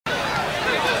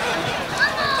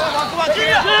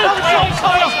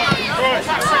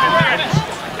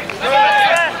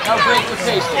break the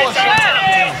pace. Go on,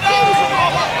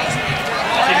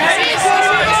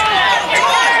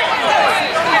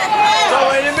 go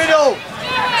in the middle.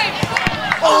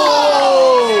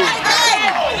 Oh!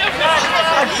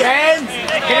 Again!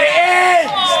 Get it in!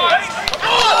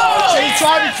 Any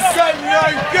time you can get your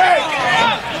own kick!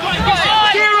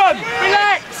 Kieran,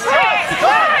 relax!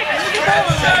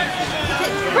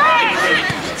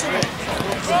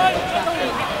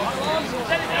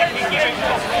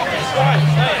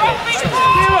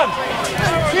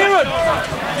 Kieran!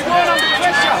 You're going under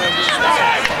pressure!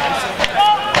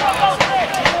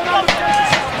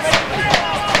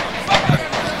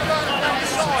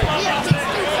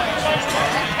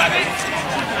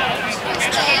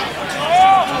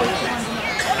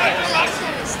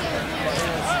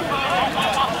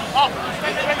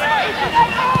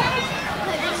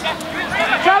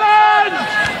 Challenge!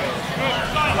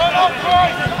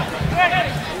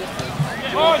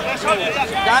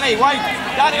 Danny, wait!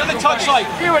 Danny on the touch line!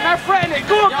 Kieran, now threaten it!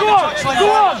 Go on, go on!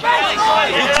 Go on!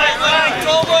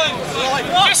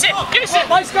 Use it! Use it!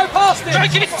 Let's go past it! Try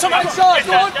to give it to someone! Inside!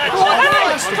 Go on! Go on!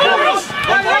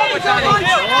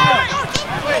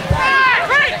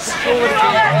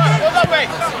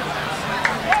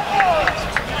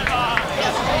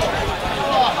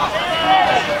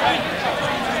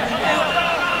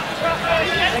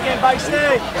 Again,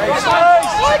 Basey!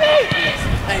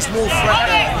 There's more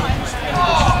threat.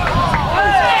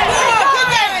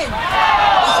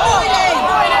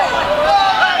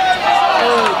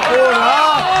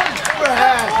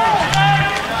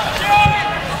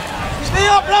 Stay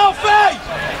up, Ralphie!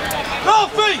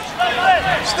 Ralphie!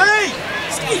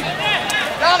 Steve!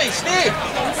 Danny, Steve!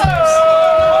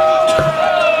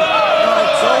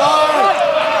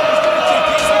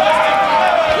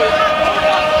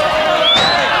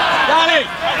 Danny!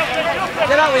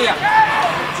 Get out here!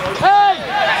 Hey!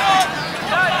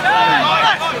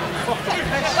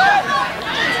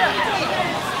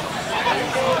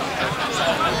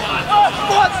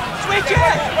 What? Switch it!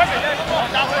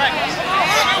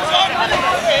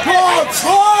 Go on,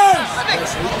 try!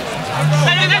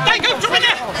 They go to it!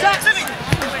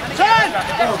 10!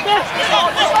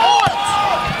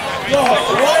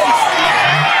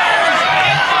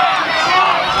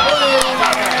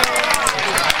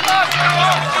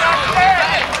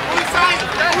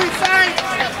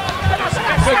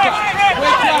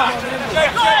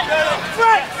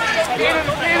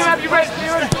 Have you read?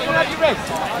 Have you read?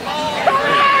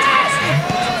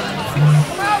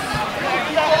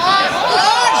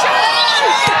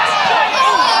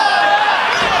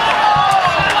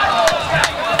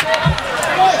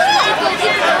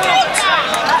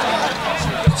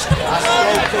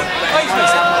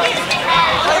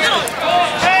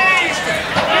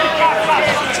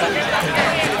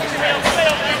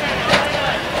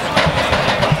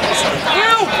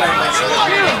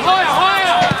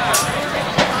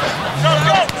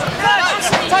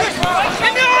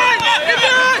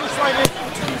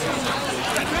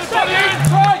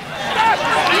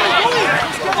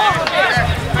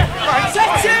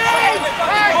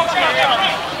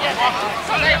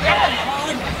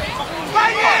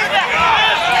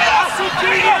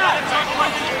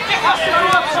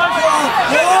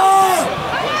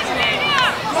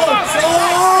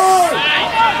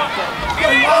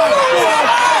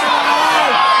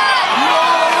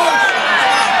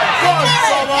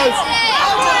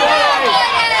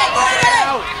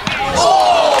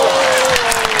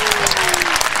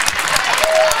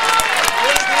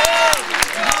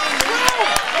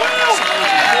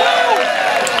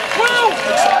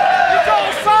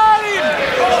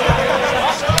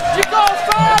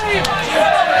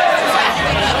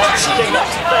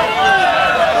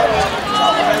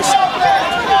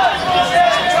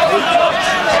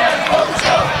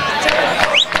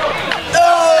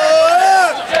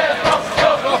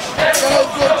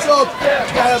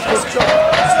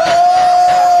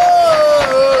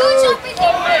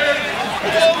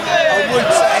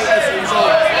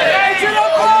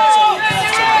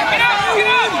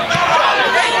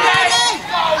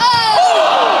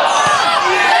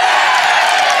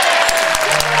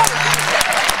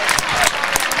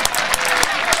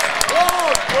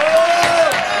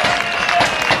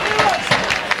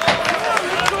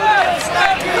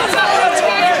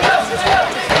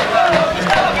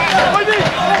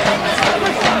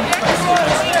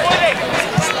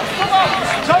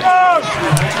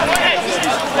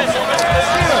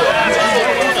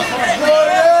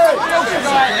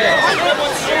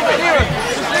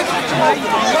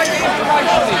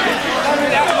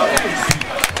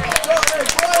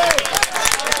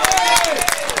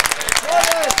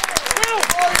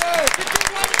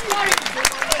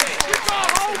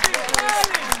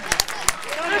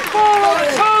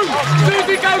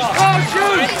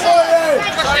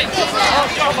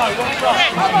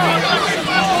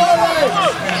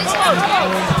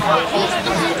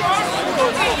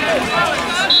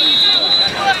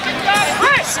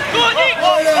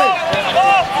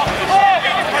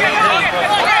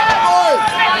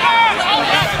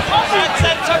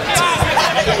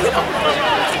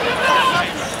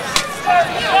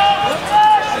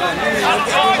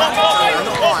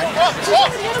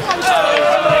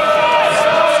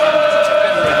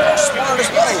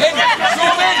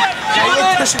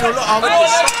 Pushing a lot of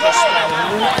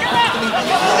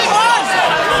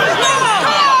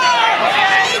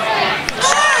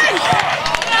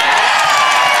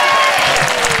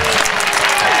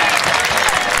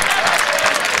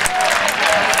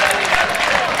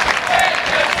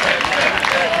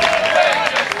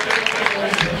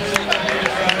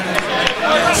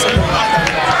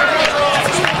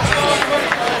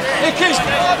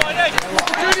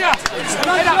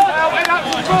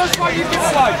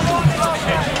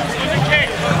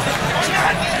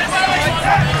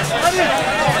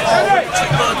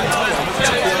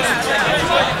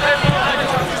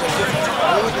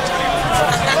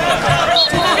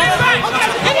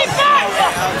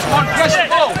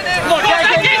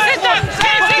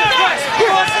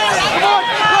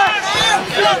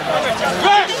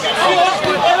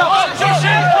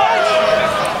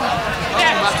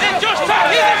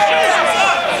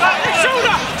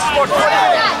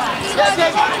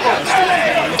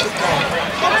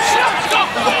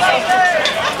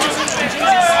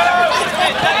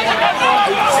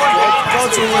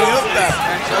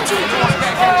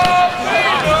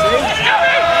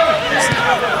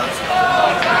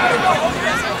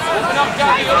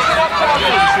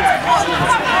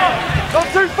Not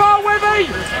too far, Webby!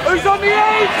 Who's on the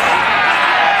edge?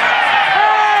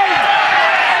 Hey!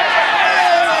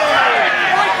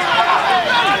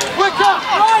 Quicker!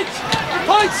 Right!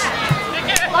 Points!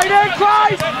 Stay there,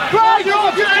 Craig! Craig! You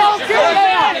can't get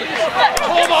there!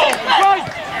 Come on! Craig!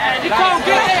 You can't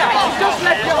get there! You just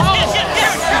left your hole!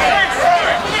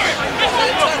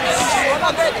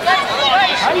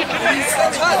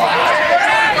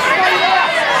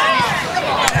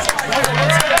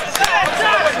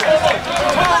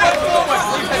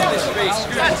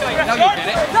 Now you get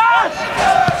it.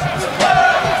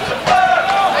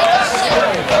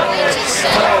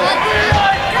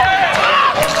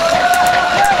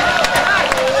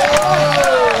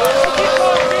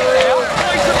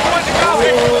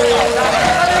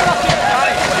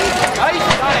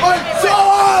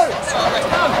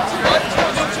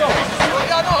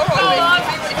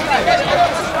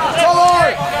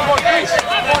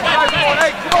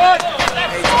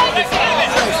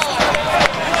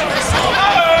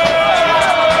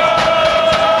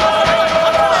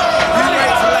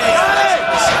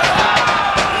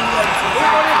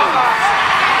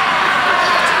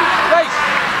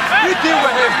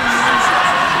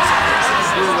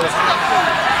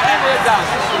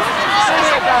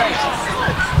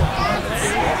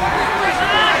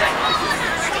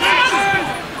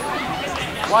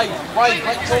 Wait,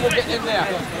 make sure we'll get in there.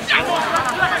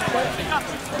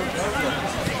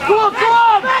 Go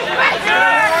on!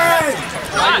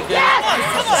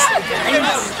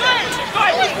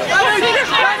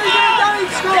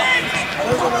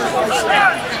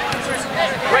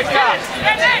 Quicker!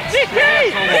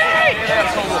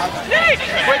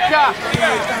 Quicker!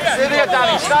 Stay there,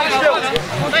 Danny. Stand still.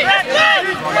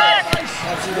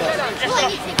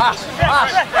 Pass.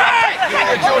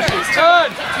 Turn.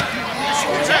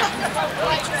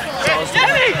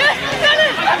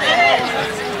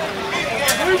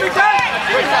 Move it down.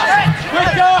 Quicker.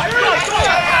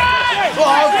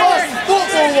 Football, boys!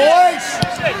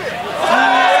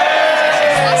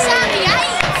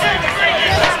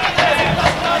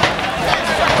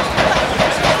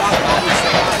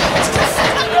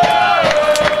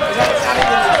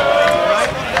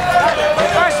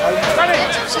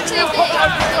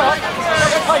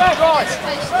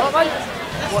 Right,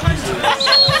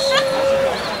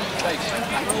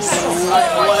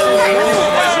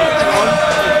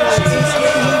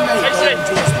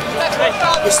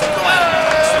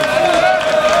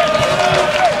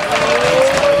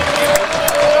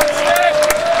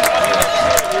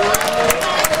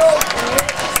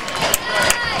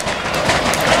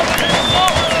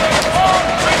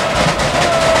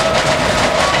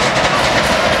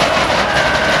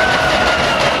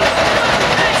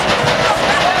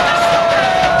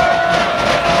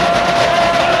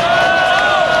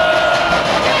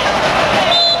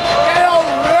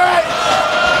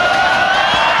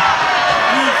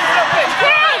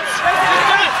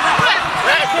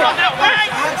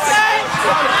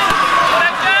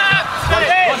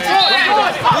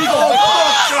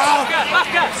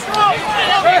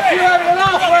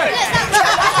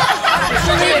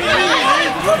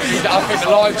 the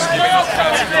line's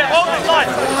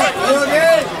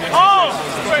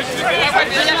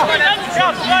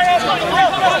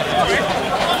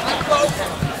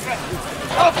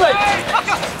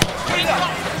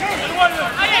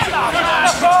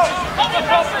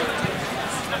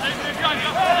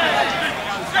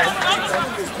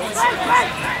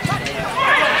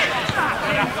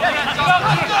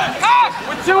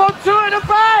We're 2 on 2 in the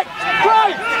back!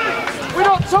 Great! We're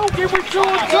not talking, we're 2 on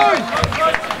 2!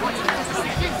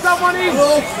 Get someone in!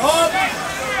 Will!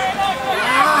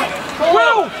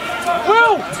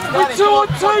 Will! We're 2 on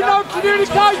 2, no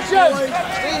communication!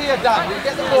 Stay here, Dan, you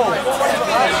get the ball.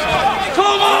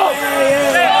 Come on!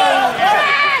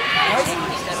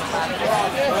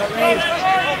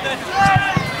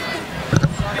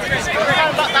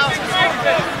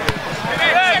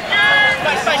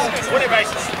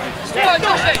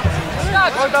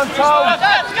 Well done, Tom.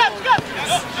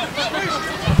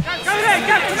 Go there,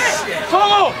 come here.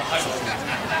 Come on.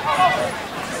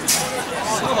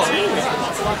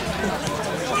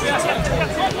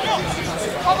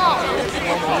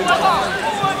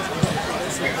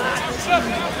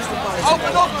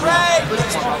 Open up, Craig.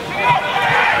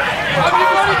 Have you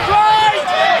got it, Craig?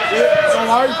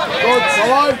 Solo, good,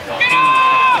 solo.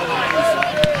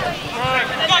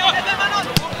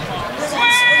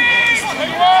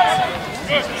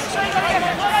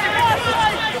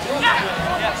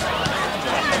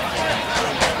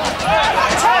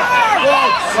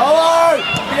 Solo!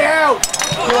 Get out!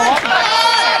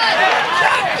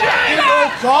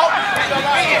 Top!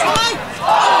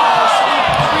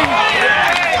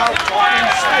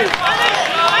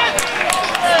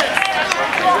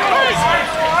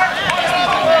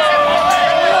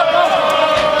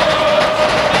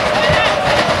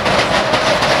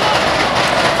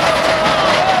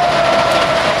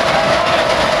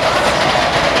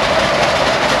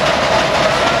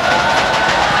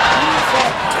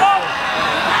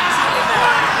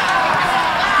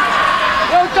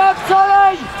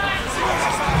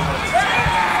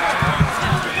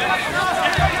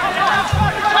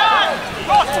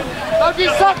 Don't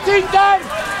get sucked in, Dan!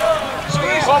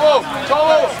 Trouble!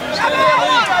 Trouble!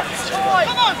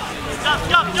 Come on!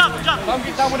 Jump! Don't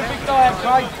get done with a big dive,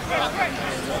 Craig.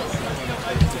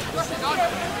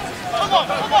 Come on!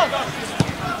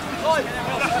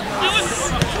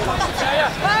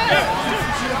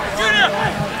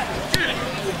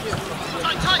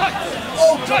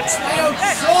 Oh, touch me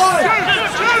outside!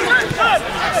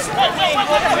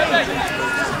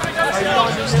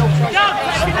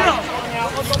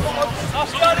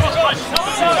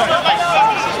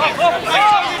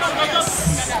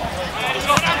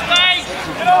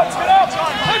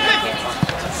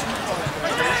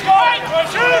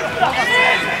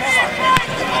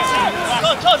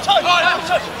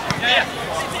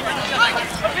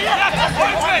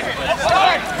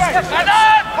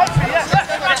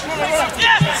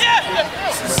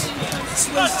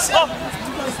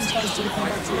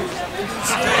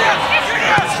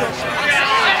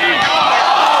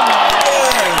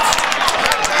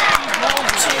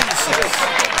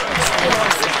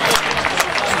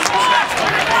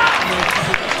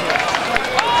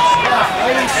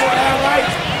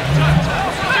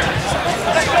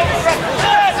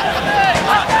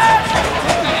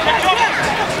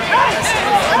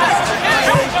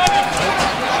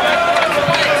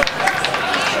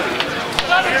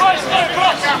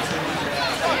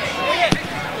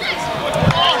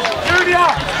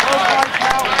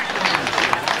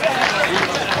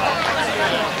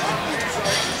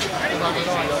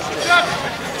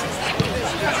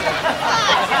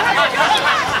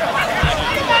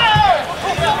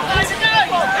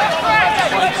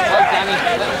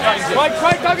 Right,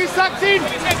 Craig, don't get sucked in!